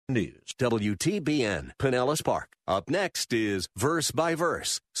News, WTBN, Pinellas Park. Up next is Verse by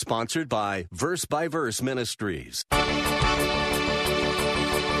Verse, sponsored by Verse Ministries.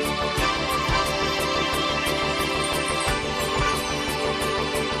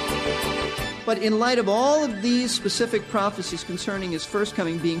 But in light of all of these specific prophecies concerning his first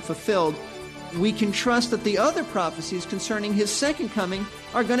coming being fulfilled, we can trust that the other prophecies concerning his second coming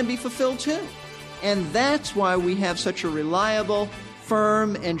are going to be fulfilled too. And that's why we have such a reliable,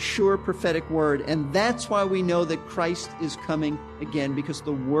 firm, and sure prophetic word. And that's why we know that Christ is coming again, because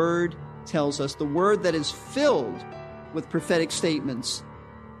the word tells us, the word that is filled with prophetic statements.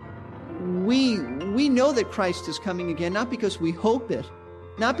 We know that Christ is coming again, not because we hope it,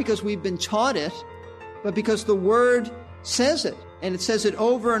 not because we've been taught it, but because the Word says it. And it says it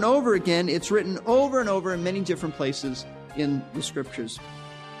over and over again. It's written over and over in many different places in the Scriptures.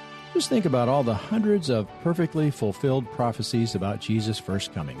 Just think about all the hundreds of perfectly fulfilled prophecies about Jesus'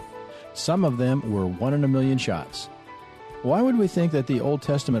 first coming. Some of them were 1 in a million shots. Why would we think that the Old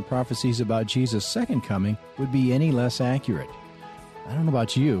Testament prophecies about Jesus' second coming would be any less accurate? I don't know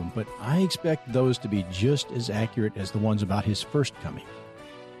about you, but I expect those to be just as accurate as the ones about his first coming.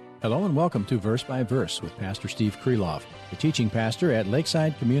 Hello and welcome to Verse by Verse with Pastor Steve Kreloff, the teaching pastor at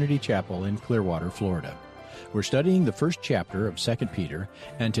Lakeside Community Chapel in Clearwater, Florida. We're studying the first chapter of 2 Peter,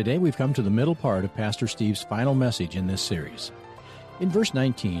 and today we've come to the middle part of Pastor Steve's final message in this series. In verse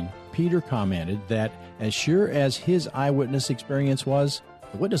 19, Peter commented that as sure as his eyewitness experience was,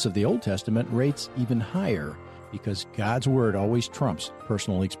 the witness of the Old Testament rates even higher because God's Word always trumps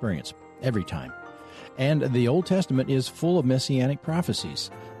personal experience, every time. And the Old Testament is full of messianic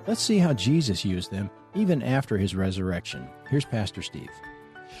prophecies. Let's see how Jesus used them even after his resurrection. Here's Pastor Steve.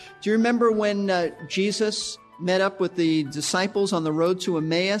 Do you remember when Jesus met up with the disciples on the road to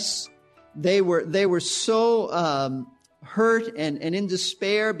Emmaus? They were so hurt and in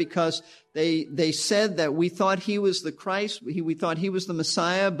despair because they said that we thought he was the Christ, we thought he was the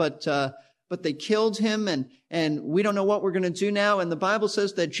Messiah, but they killed him, and we don't know what we're going to do now. And the Bible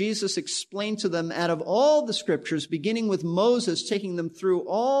says that Jesus explained to them out of all the Scriptures, beginning with Moses, taking them through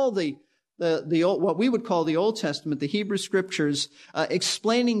all the old, what we would call the Old Testament, the Hebrew Scriptures,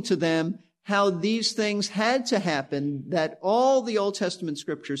 explaining to them how these things had to happen, that all the Old Testament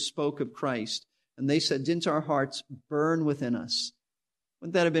Scriptures spoke of Christ. And they said, "Didn't our hearts burn within us?"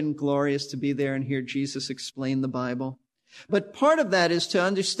 Wouldn't that have been glorious to be there and hear Jesus explain the Bible? But part of that is to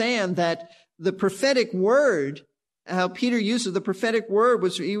understand that the prophetic word, how Peter uses the prophetic word,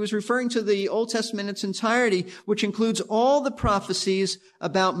 he was referring to the Old Testament in its entirety, which includes all the prophecies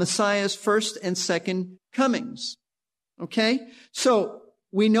about Messiah's first and second comings. Okay? So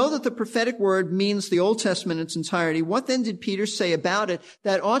we know that the prophetic word means the Old Testament in its entirety. What then did Peter say about it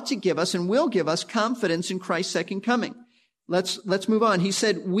that ought to give us and will give us confidence in Christ's second coming? Let's move on. He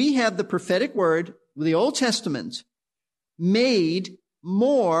said, we have the prophetic word, the Old Testament, made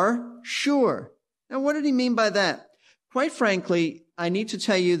more sure. Now, what did he mean by that? Quite frankly, I need to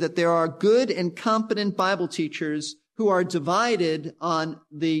tell you that there are good and competent Bible teachers who are divided on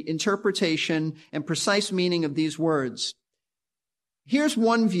the interpretation and precise meaning of these words. Here's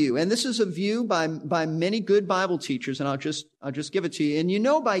one view, and this is a view by many good Bible teachers, and I'll just give it to you. And you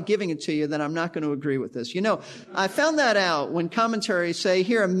know by giving it to you that I'm not going to agree with this. You know, I found that out when commentaries say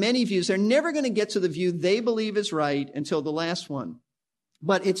here are many views. They're never going to get to the view they believe is right until the last one.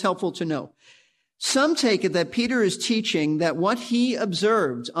 But it's helpful to know. Some take it that Peter is teaching that what he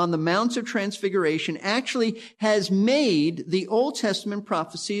observed on the Mount of Transfiguration actually has made the Old Testament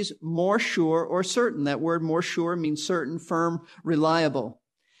prophecies more sure or certain. That word more sure means certain, firm, reliable.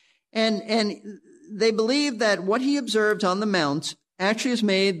 And they believe that what he observed on the Mount actually has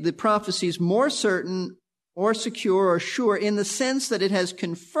made the prophecies more certain or secure or sure in the sense that it has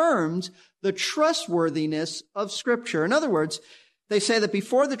confirmed the trustworthiness of Scripture. In other words, they say that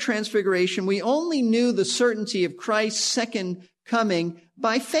before the Transfiguration, we only knew the certainty of Christ's second coming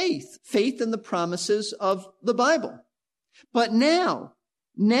by faith in the promises of the Bible. But now,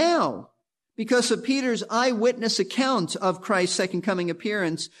 because of Peter's eyewitness account of Christ's second coming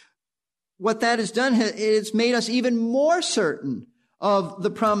appearance, what that has done is made us even more certain of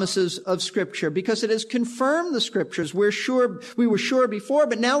the promises of Scripture, because it has confirmed the Scriptures. We were sure before,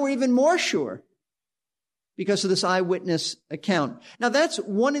 but now we're even more sure because of this eyewitness account. Now, that's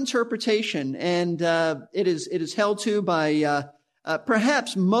one interpretation, and it is held to by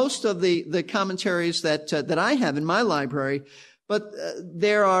perhaps most of the commentaries that I have in my library. But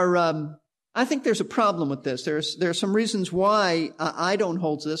there are, I think there's a problem with this. There are some reasons why I don't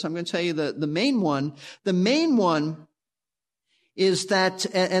hold to this. I'm going to tell you the main one. The main one is that,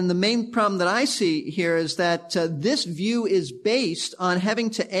 and the main problem that I see here is that this view is based on having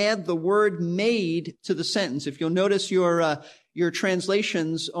to add the word made to the sentence. If you'll notice your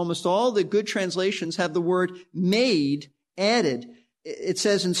translations, almost all the good translations have the word made added. It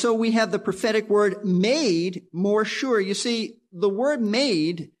says, and so we have the prophetic word made more sure. You see, the word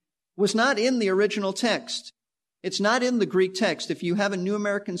made was not in the original text. It's not in the Greek text. If you have a New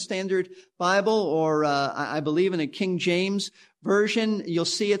American Standard Bible or I believe in a King James version, you'll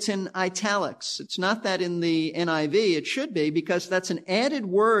see it's in italics. It's not that in the NIV. It should be, because that's an added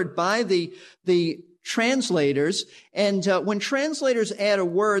word by the translators. And when translators add a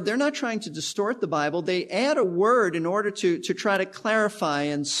word, they're not trying to distort the Bible. They add a word in order to try to clarify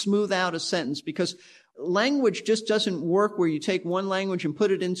and smooth out a sentence, because language just doesn't work where you take one language and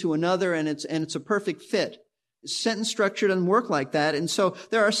put it into another and it's a perfect fit. Sentence structure doesn't work like that. And so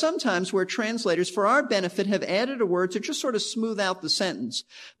there are some times where translators, for our benefit, have added a word to just sort of smooth out the sentence.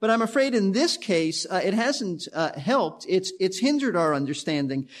 But I'm afraid in this case, it hasn't helped. It's hindered our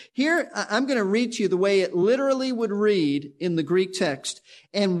understanding. Here, I'm going to read to you the way it literally would read in the Greek text.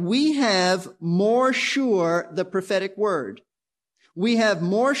 And we have more sure the prophetic word. We have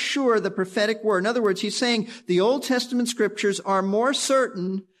more sure the prophetic word. In other words, he's saying the Old Testament scriptures are more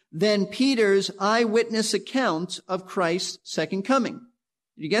certain than Peter's eyewitness account of Christ's second coming.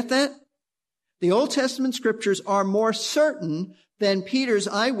 Did you get that? The Old Testament scriptures are more certain than Peter's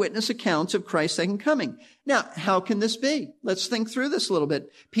eyewitness account of Christ's second coming. Now, how can this be? Let's think through this a little bit.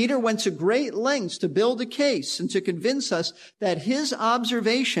 Peter went to great lengths to build a case and to convince us that his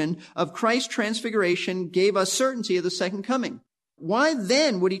observation of Christ's transfiguration gave us certainty of the second coming. Why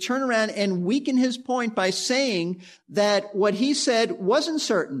then would he turn around and weaken his point by saying that what he said wasn't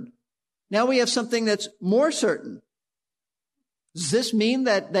certain? Now we have something that's more certain. Does this mean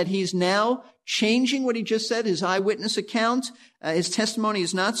that he's now changing what he just said, his eyewitness account, his testimony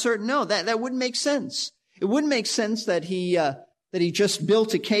is not certain? No, that wouldn't make sense. It wouldn't make sense that he just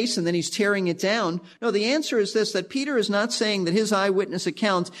built a case and then he's tearing it down. No, the answer is this, that Peter is not saying that his eyewitness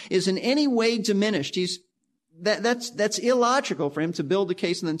account is in any way diminished. That's illogical for him to build a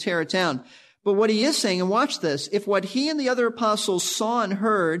case and then tear it down. But what he is saying, and watch this, if what he and the other apostles saw and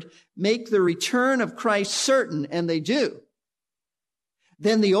heard make the return of Christ certain, and they do,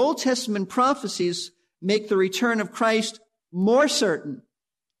 then the Old Testament prophecies make the return of Christ more certain.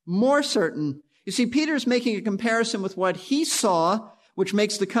 More certain. You see, Peter's making a comparison with what he saw, which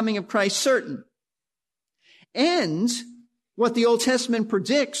makes the coming of Christ certain, and what the Old Testament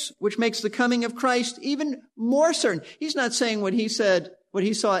predicts, which makes the coming of Christ even more certain. He's not saying what he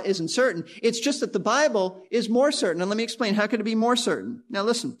saw isn't certain. It's just that the Bible is more certain. And let me explain, how could it be more certain? Now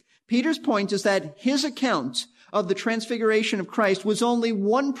listen, Peter's point is that his account of the transfiguration of Christ was only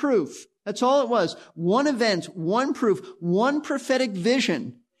one proof. That's all it was. One event, one proof, one prophetic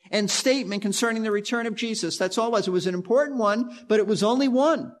vision and statement concerning the return of Jesus. That's all it was. It was an important one, but it was only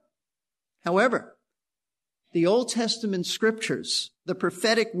one. However, the Old Testament scriptures, the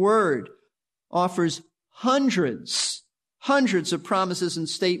prophetic word, offers hundreds of promises and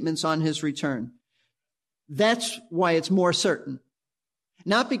statements on his return. That's why it's more certain.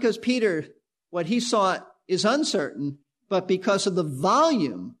 Not because Peter, what he saw is uncertain, but because of the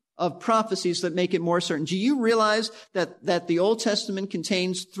volume of prophecies that make it more certain. Do you realize that the Old Testament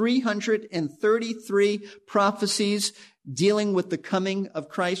contains 333 prophecies dealing with the coming of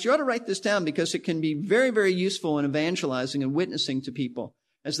Christ? You ought to write this down because it can be very, very useful in evangelizing and witnessing to people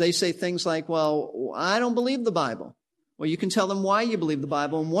as they say things like, well, I don't believe the Bible. Well, you can tell them why you believe the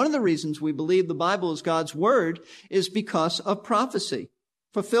Bible. And one of the reasons we believe the Bible is God's word is because of prophecy,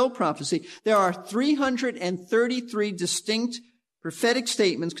 fulfilled prophecy. There are 333 distinct prophetic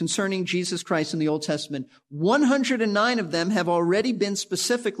statements concerning Jesus Christ in the Old Testament. 109 of them have already been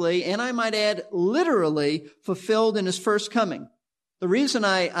specifically, and I might add literally, fulfilled in his first coming. The reason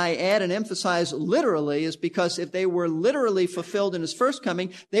I add and emphasize literally is because if they were literally fulfilled in his first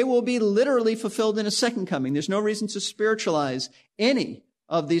coming, they will be literally fulfilled in his second coming. There's no reason to spiritualize any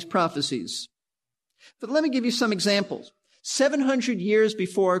of these prophecies. But let me give you some examples. 700 years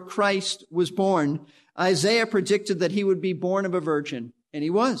before Christ was born, Isaiah predicted that he would be born of a virgin, and he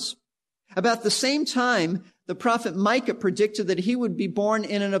was. About the same time, the prophet Micah predicted that he would be born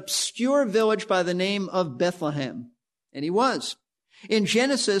in an obscure village by the name of Bethlehem, and he was. In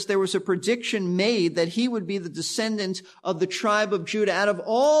Genesis, there was a prediction made that he would be the descendant of the tribe of Judah. Out of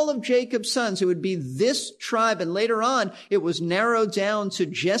all of Jacob's sons, it would be this tribe. And later on, it was narrowed down to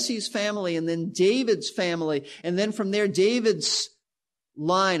Jesse's family and then David's family. And then from there, David's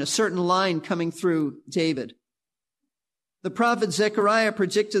line, a certain line coming through David. The prophet Zechariah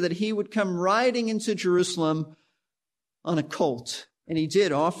predicted that he would come riding into Jerusalem on a colt, and he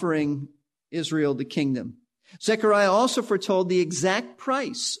did, offering Israel the kingdom. Zechariah also foretold the exact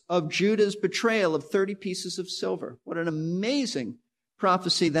price of Judah's betrayal of 30 pieces of silver. What an amazing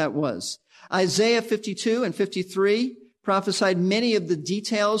prophecy that was. Isaiah 52 and 53 prophesied many of the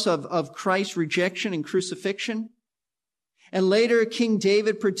details of Christ's rejection and crucifixion. And later, King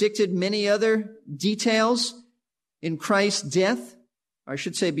David predicted many other details in Christ's death. Or I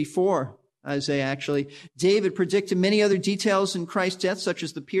should say before Isaiah, actually. David predicted many other details in Christ's death, such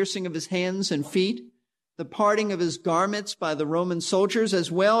as the piercing of his hands and feet, the parting of his garments by the Roman soldiers,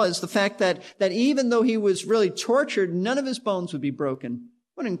 as well as the fact that even though he was really tortured, none of his bones would be broken.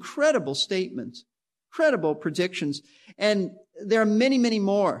 What an incredible statement. Incredible predictions. And there are many, many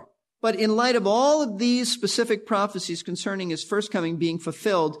more. But in light of all of these specific prophecies concerning his first coming being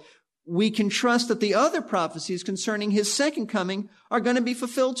fulfilled, we can trust that the other prophecies concerning his second coming are going to be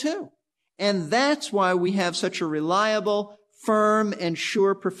fulfilled too. And that's why we have such a reliable, firm, and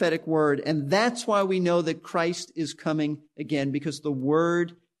sure prophetic word. And that's why we know that Christ is coming again, because the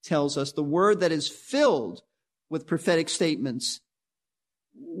word tells us, the word that is filled with prophetic statements.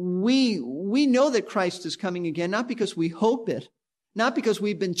 We know that Christ is coming again, not because we hope it, not because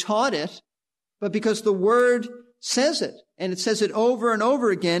we've been taught it, but because the word says it. And it says it over and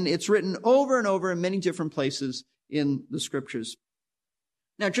over again. It's written over and over in many different places in the scriptures.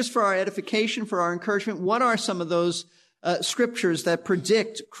 Now, just for our edification, for our encouragement, what are some of those scriptures that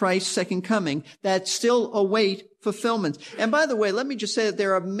predict Christ's second coming that still await fulfillment? And by the way, let me just say that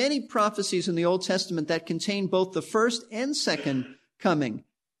there are many prophecies in the Old Testament that contain both the first and second coming.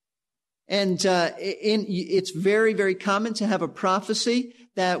 And it's very, very common to have a prophecy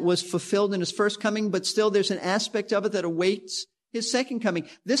that was fulfilled in his first coming, but still there's an aspect of it that awaits his second coming.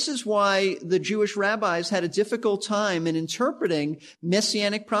 This is why the Jewish rabbis had a difficult time in interpreting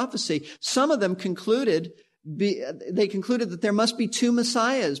messianic prophecy. Some of them concluded that there must be two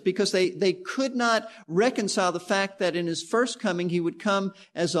messiahs, because they could not reconcile the fact that in his first coming he would come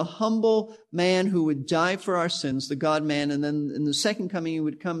as a humble man who would die for our sins, the God-man, and then in the second coming he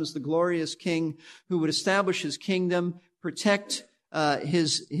would come as the glorious king who would establish his kingdom, protect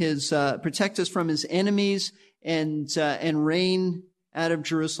us from his enemies, and reign out of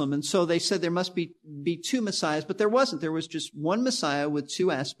Jerusalem. And so they said there must be two messiahs, but there wasn't. There was just one Messiah with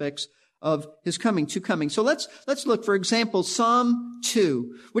two aspects of his coming, two comings. So let's look, for example, Psalm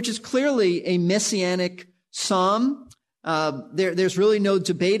 2, which is clearly a messianic psalm. There's really no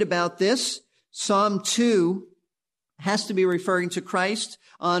debate about this. Psalm 2 has to be referring to Christ.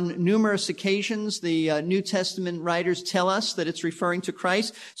 On numerous occasions, the New Testament writers tell us that it's referring to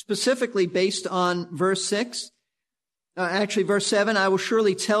Christ, specifically based on verse 6. Verse 7, I will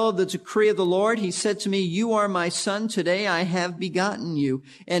surely tell of the decree of the Lord. He said to me, you are my son. Today I have begotten you.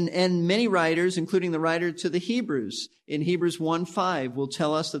 And many writers, including the writer to the Hebrews, in Hebrews 1:5, will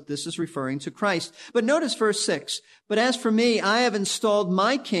tell us that this is referring to Christ. But notice verse 6. But as for me, I have installed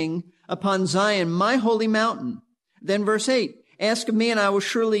my king upon Zion, my holy mountain. Then verse 8. Ask of me, and I will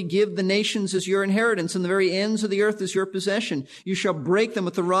surely give the nations as your inheritance, and the very ends of the earth as your possession. You shall break them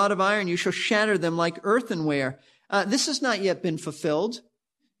with the rod of iron. You shall shatter them like earthenware. This has not yet been fulfilled.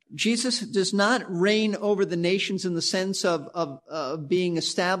 Jesus does not reign over the nations in the sense of being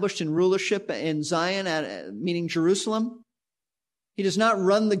established in rulership in Zion, meaning Jerusalem. He does not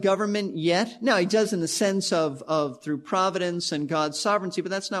run the government yet. Now, he does in the sense of through providence and God's sovereignty,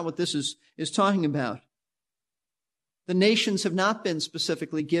 but that's not what this is talking about. The nations have not been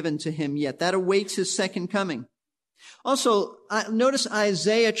specifically given to him yet. That awaits his second coming. Also, notice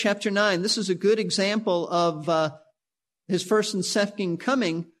Isaiah chapter 9. This is a good example of his first and second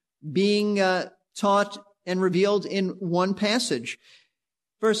coming being taught and revealed in one passage.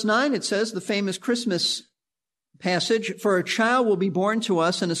 Verse 9, it says, the famous Christmas passage, for a child will be born to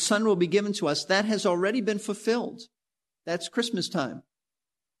us and a son will be given to us. That has already been fulfilled. That's Christmas time.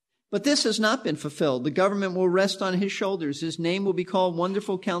 But this has not been fulfilled. The government will rest on his shoulders. His name will be called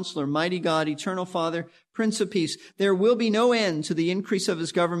Wonderful Counselor, Mighty God, Eternal Father, Prince of Peace. There will be no end to the increase of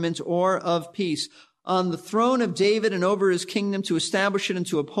his government or of peace. On the throne of David and over his kingdom, to establish it and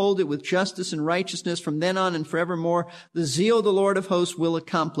to uphold it with justice and righteousness from then on and forevermore. The zeal of the Lord of hosts will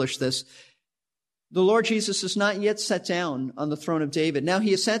accomplish this. The Lord Jesus is not yet sat down on the throne of David. Now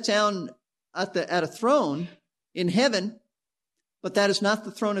he is sat down at a throne in heaven, but that is not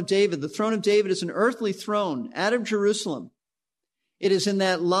the throne of David. The throne of David is an earthly throne out of Jerusalem. It is in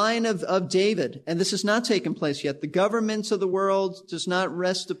that line of David, and this has not taken place yet. The government of the world does not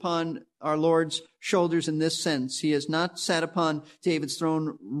rest upon our Lord's shoulders in this sense. He has not sat upon David's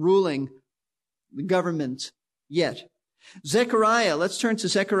throne ruling the government yet. Zechariah, let's turn to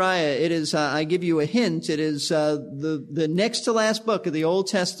Zechariah. It is, I give you a hint, it is the next to last book of the Old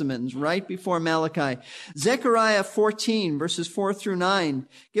Testament, right before Malachi. Zechariah 14, verses 4 through 9,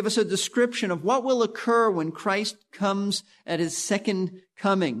 give us a description of what will occur when Christ comes at his second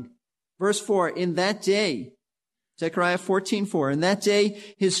coming. Verse 4, in that day, Zechariah 14:4, in that day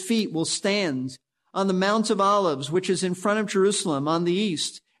his feet will stand on the Mount of Olives, which is in front of Jerusalem on the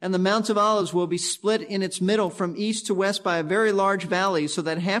east. And the Mount of Olives will be split in its middle from east to west by a very large valley, so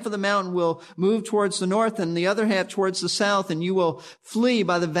that half of the mountain will move towards the north and the other half towards the south, and you will flee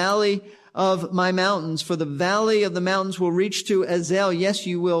by the valley of my mountains, for the valley of the mountains will reach to Azel. Yes,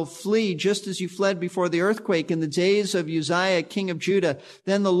 you will flee just as you fled before the earthquake in the days of Uzziah, king of Judah.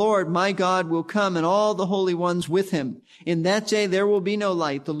 Then the Lord, my God, will come and all the holy ones with him. In that day there will be no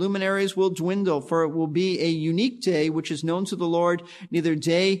light. The luminaries will dwindle, for it will be a unique day, which is known to the Lord, neither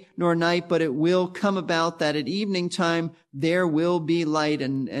day nor night, but it will come about that at evening time there will be light,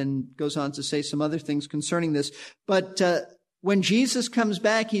 and goes on to say some other things concerning this. But, when Jesus comes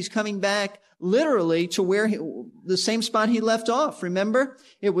back, he's coming back literally to where the same spot he left off. Remember?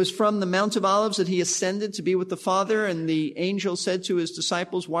 It was from the Mount of Olives that he ascended to be with the Father, and the angel said to his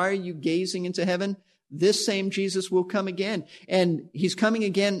disciples, why are you gazing into heaven? This same Jesus will come again. And he's coming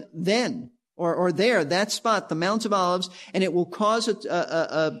again then, or there, that spot, the Mount of Olives, and it will cause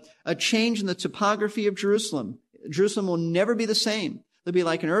a change in the topography of Jerusalem. Jerusalem will never be the same. There'll be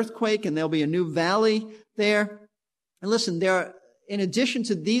like an earthquake, and there'll be a new valley there. And listen, in addition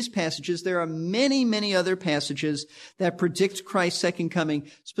to these passages, there are many, many other passages that predict Christ's second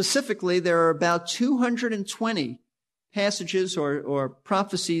coming. Specifically, there are about 220 passages or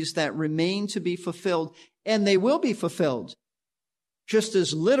prophecies that remain to be fulfilled, and they will be fulfilled just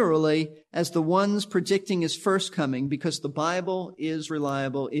as literally as the ones predicting his first coming, because the Bible is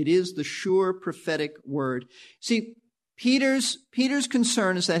reliable. It is the sure prophetic word. See, Peter's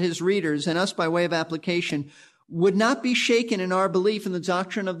concern is that his readers, and us by way of application, would not be shaken in our belief in the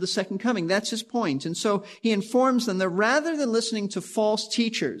doctrine of the second coming. That's his point. And so he informs them that rather than listening to false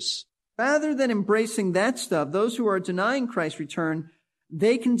teachers, rather than embracing that stuff, those who are denying Christ's return,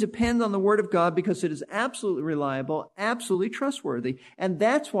 they can depend on the Word of God because it is absolutely reliable, absolutely trustworthy. And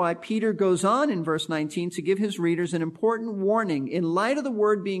that's why Peter goes on in verse 19 to give his readers an important warning. In light of the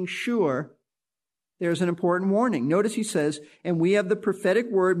Word being sure, there's an important warning. Notice he says, and we have the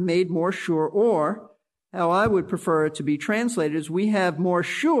prophetic word made more sure, or how I would prefer it to be translated is, we have more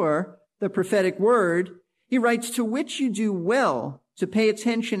sure the prophetic word. He writes, to which you do well to pay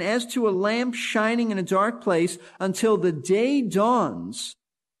attention as to a lamp shining in a dark place until the day dawns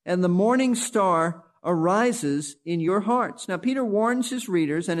and the morning star arises in your hearts. Now, Peter warns his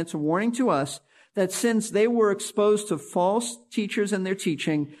readers, and it's a warning to us, that since they were exposed to false teachers and their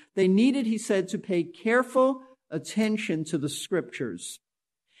teaching, they needed, he said, to pay careful attention to the scriptures.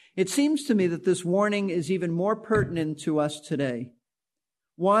 It seems to me that this warning is even more pertinent to us today.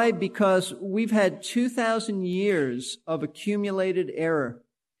 Why? Because we've had 2,000 years of accumulated error.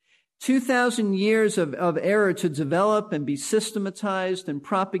 2,000 years of error to develop and be systematized and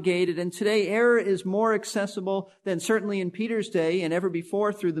propagated. And today error is more accessible than certainly in Peter's day and ever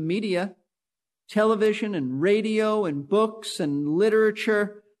before through the media, television and radio and books and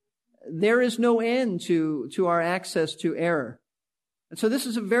literature. There is no end to our access to error. And so this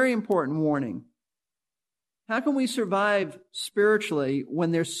is a very important warning. How can we survive spiritually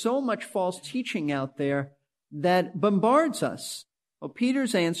when there's so much false teaching out there that bombards us? Well,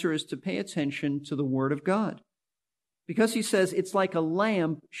 Peter's answer is to pay attention to the Word of God. Because he says it's like a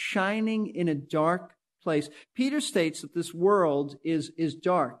lamp shining in a dark place. Peter states that this world is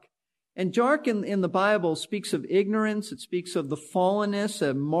dark. And dark in the Bible speaks of ignorance. It speaks of the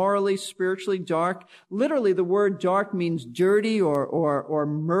fallenness, morally, spiritually dark. Literally, the word dark means dirty or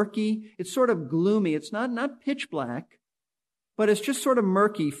murky. It's sort of gloomy. It's not pitch black, but it's just sort of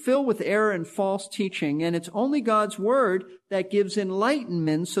murky, filled with error and false teaching. And it's only God's Word that gives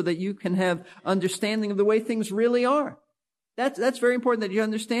enlightenment so that you can have understanding of the way things really are. That's very important that you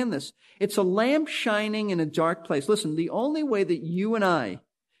understand this. It's a lamp shining in a dark place. Listen, the only way that you and I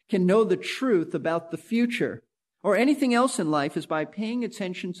can know the truth about the future or anything else in life is by paying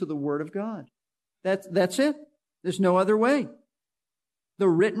attention to the Word of God. That's it. There's no other way. The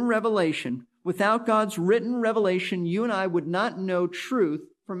written revelation. Without God's written revelation, you and I would not know truth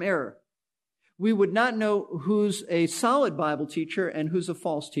from error. We would not know who's a solid Bible teacher and who's a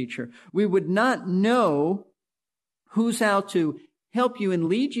false teacher. We would not know who's out to help you and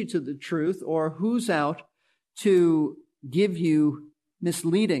lead you to the truth or who's out to give you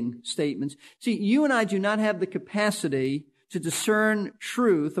misleading statements. See, you and I do not have the capacity to discern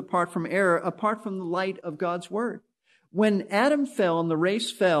truth apart from error, apart from the light of God's Word. When Adam fell and the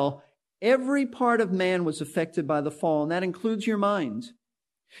race fell, every part of man was affected by the fall, and that includes your mind.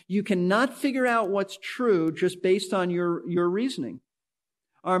 You cannot figure out what's true just based on your reasoning.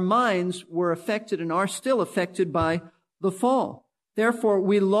 Our minds were affected and are still affected by the fall. Therefore,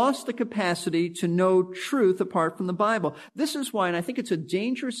 we lost the capacity to know truth apart from the Bible. This is why, and I think it's a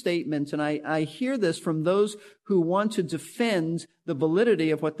dangerous statement, and I hear this from those who want to defend the validity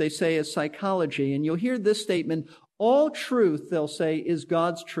of what they say is psychology. And you'll hear this statement, all truth, they'll say, is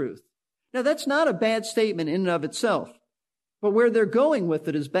God's truth. Now, that's not a bad statement in and of itself, but where they're going with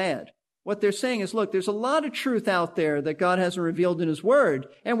it is bad. What they're saying is, look, there's a lot of truth out there that God hasn't revealed in His Word,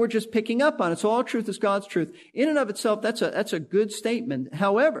 and we're just picking up on it. So all truth is God's truth. In and of itself, that's a good statement.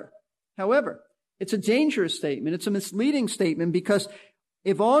 However, it's a dangerous statement. It's a misleading statement, because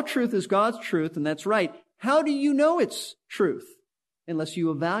if all truth is God's truth, and that's right, how do you know it's truth? Unless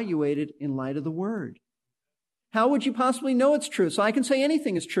you evaluate it in light of the Word. How would you possibly know it's truth? So I can say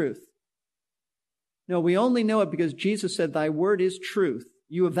anything is truth. No, we only know it because Jesus said, thy word is truth.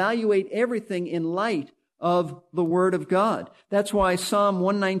 You evaluate everything in light of the Word of God. That's why Psalm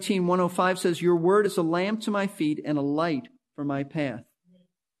 119, 105 says, your word is a lamp to my feet and a light for my path.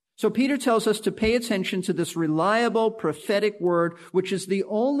 So Peter tells us to pay attention to this reliable prophetic word, which is the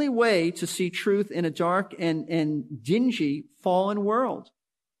only way to see truth in a dark and dingy fallen world.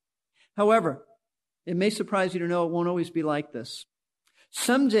 However, it may surprise you to know it won't always be like this.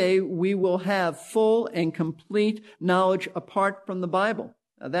 Someday we will have full and complete knowledge apart from the Bible.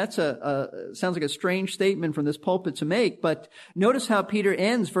 Now, that's sounds like a strange statement from this pulpit to make, but notice how Peter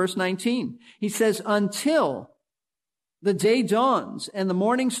ends verse 19. He says, until the day dawns and the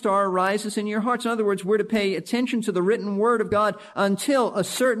morning star rises in your hearts. In other words, we're to pay attention to the written word of God until a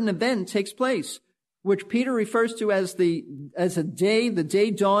certain event takes place, which Peter refers to as the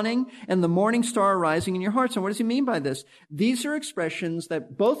day dawning and the morning star rising in your hearts. And what does he mean by this? These are expressions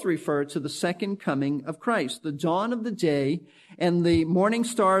that both refer to the second coming of Christ. The dawn of the day and the morning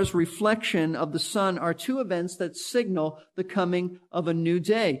star's reflection of the sun are two events that signal the coming of a new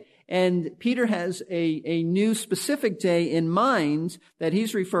day. And Peter has a new specific day in mind that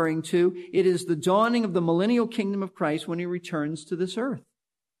he's referring to. It is the dawning of the millennial kingdom of Christ when he returns to this earth.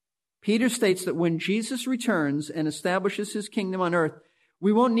 Peter states that when Jesus returns and establishes his kingdom on earth,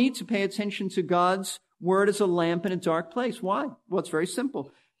 we won't need to pay attention to God's word as a lamp in a dark place. Why? Well, it's very simple.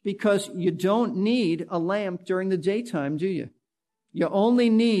 Because you don't need a lamp during the daytime, do you? You only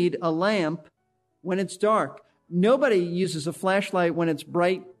need a lamp when it's dark. Nobody uses a flashlight when it's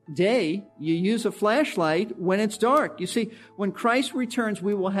bright day. You use a flashlight when it's dark. You see, when Christ returns,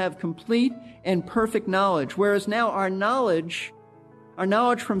 we will have complete and perfect knowledge. Whereas now our knowledge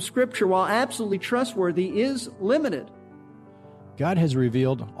from Scripture, while absolutely trustworthy, is limited. God has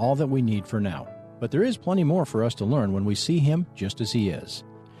revealed all that we need for now, but there is plenty more for us to learn when we see Him just as He is.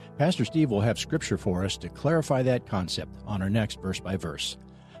 Pastor Steve will have Scripture for us to clarify that concept on our next Verse by Verse.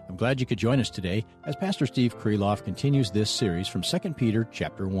 I'm glad you could join us today as Pastor Steve Kreloff continues this series from 2 Peter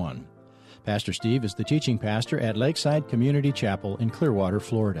chapter 1. Pastor Steve is the teaching pastor at Lakeside Community Chapel in Clearwater,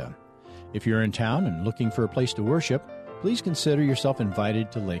 Florida. If you're in town and looking for a place to worship, please consider yourself invited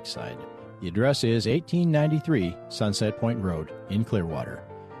to Lakeside. The address is 1893 Sunset Point Road in Clearwater.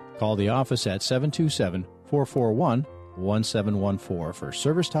 Call the office at 727-441-1714 for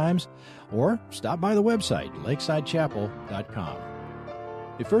service times, or stop by the website, lakesidechapel.com.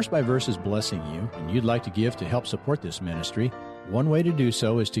 If Verse by Verse is blessing you and you'd like to give to help support this ministry, one way to do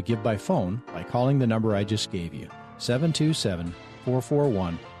so is to give by phone by calling the number I just gave you,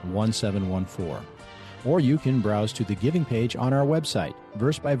 727-441-1714. Or you can browse to the giving page on our website,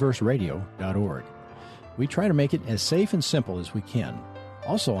 versebyverseradio.org. We try to make it as safe and simple as we can.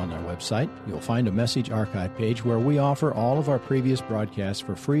 Also on our website, you'll find a message archive page where we offer all of our previous broadcasts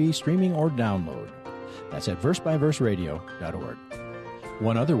for free streaming or download. That's at versebyverseradio.org.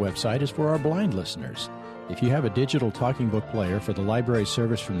 One other website is for our blind listeners. If you have a digital talking book player for the library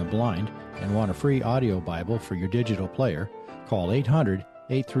service from the blind and want a free audio Bible for your digital player, call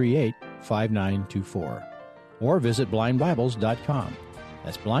 800-838-5924. Or visit blindbibles.com.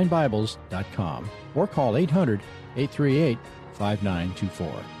 That's blindbibles.com. Or call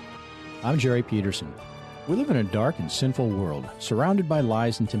 800-838-5924. I'm Jerry Peterson. We live in a dark and sinful world, surrounded by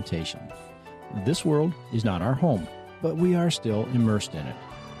lies and temptation. This world is not our home, but we are still immersed in it.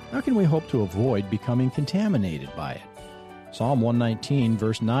 How can we hope to avoid becoming contaminated by it? Psalm 119,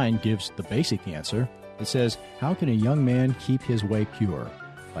 verse 9 gives the basic answer. It says, "How can a young man keep his way pure?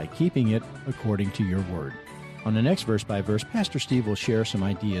 By keeping it according to your word." On the next Verse by Verse, Pastor Steve will share some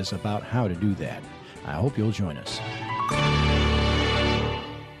ideas about how to do that. I hope you'll join us.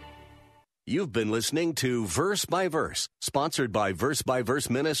 You've been listening to Verse by Verse, sponsored by Verse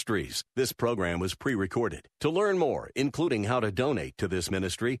Ministries. This program was pre-recorded. To learn more, including how to donate to this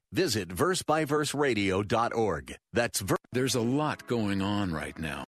ministry, visit versebyverseradio.org. That's There's a lot going on right now.